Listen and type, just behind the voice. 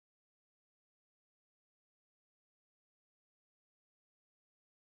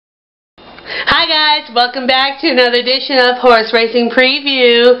guys, welcome back to another edition of Horse Racing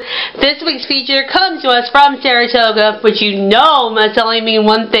Preview. This week's feature comes to us from Saratoga, which you know must only mean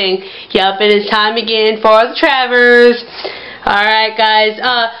one thing. Yep, it is time again for the Travers. Alright guys,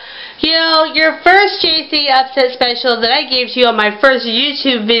 you know, your first JC upset special that I gave to you on my first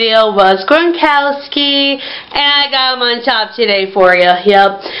YouTube video was Gronkowski, and I got him on top today for you.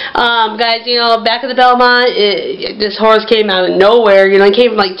 Yep. Guys, you know, back at the Belmont, this horse came out of nowhere. You know, he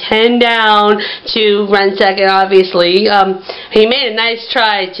came from like 10 down to run second, obviously. He made a nice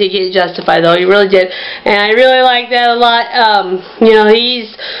try to get justified, though. He really did. And I really like that a lot. You know,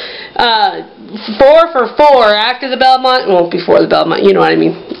 he's 4 for 4 after the Belmont. Well, before the Belmont, you know what I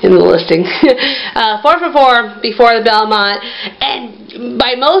mean, in the listing. 4 for 4 before the Belmont, and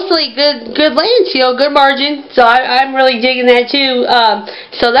by mostly good lanes, you know, good margin. So I'm really digging that too.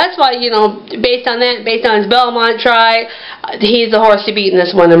 So that's why, you know, based on that, based on his Belmont try, he's the horse to beat in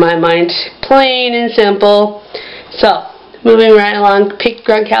this one in my mind. Plain and simple. So moving right along, pick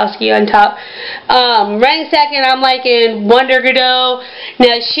Gronkowski on top. Running second, I'm liking Wonder Gadot.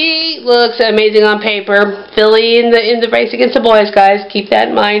 Now she looks amazing on paper. Filly in the race against the boys, guys. Keep that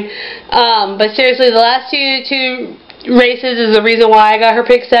in mind. But seriously, the last two races is the reason why I got her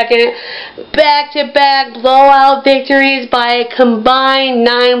picked second. Back-to-back blowout victories by a combined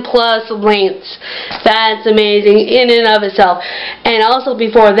 9+ lengths. That's amazing in and of itself. And also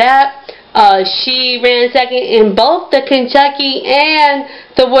before that, she ran second in both the Kentucky and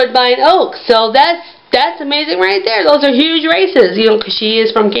the Woodbine Oaks. So that's amazing right there. Those are huge races, you know, because she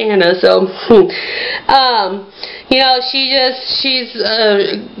is from Canada. So, you know, she's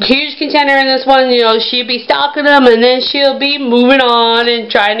a huge contender in this one. You know, she'll be stalking them, and then she'll be moving on and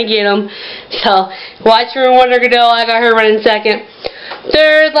trying to get them. So, watch for Wonder Gadot. I got her running second.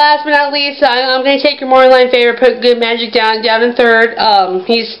 Third, last but not least, I'm going to take your morning favorite, put Good Magic down in third.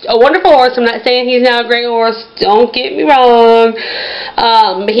 He's a wonderful horse. I'm not saying he's not a great horse. Don't get me wrong.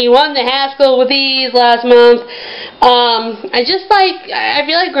 But he won the Haskell with ease last month. I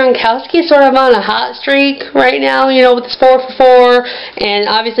feel like Gronkowski is sort of on a hot streak right now, you know, with his 4 for 4, and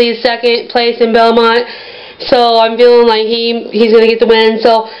obviously his second place in Belmont. So I'm feeling like he's going to get the win.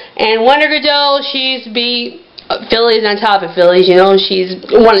 So, and Wonder Gadot, she's beat Phillies on top of Phillies, you know. She's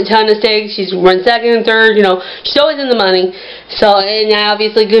won a ton of stakes. She's run second and third, you know. She's always in the money. So, and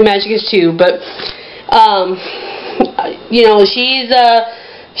obviously Good Magic is too. But, you know, she's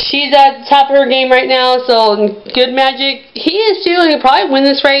at the top of her game right now. So, Good Magic, he is too. He'll probably win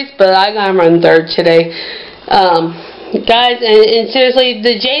this race, but I got him running third today. Guys, and seriously,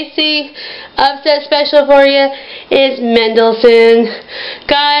 the JC upset special for you is Mendelssohn.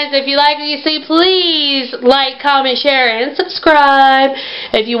 Guys, if you like what you see, please like, comment, share, and subscribe.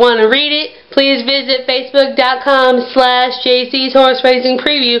 If you want to read it, please visit facebook.com/JC's Horse Racing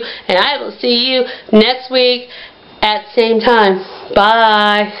Preview, and I will see you next week at the same time.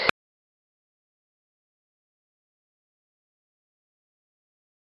 Bye.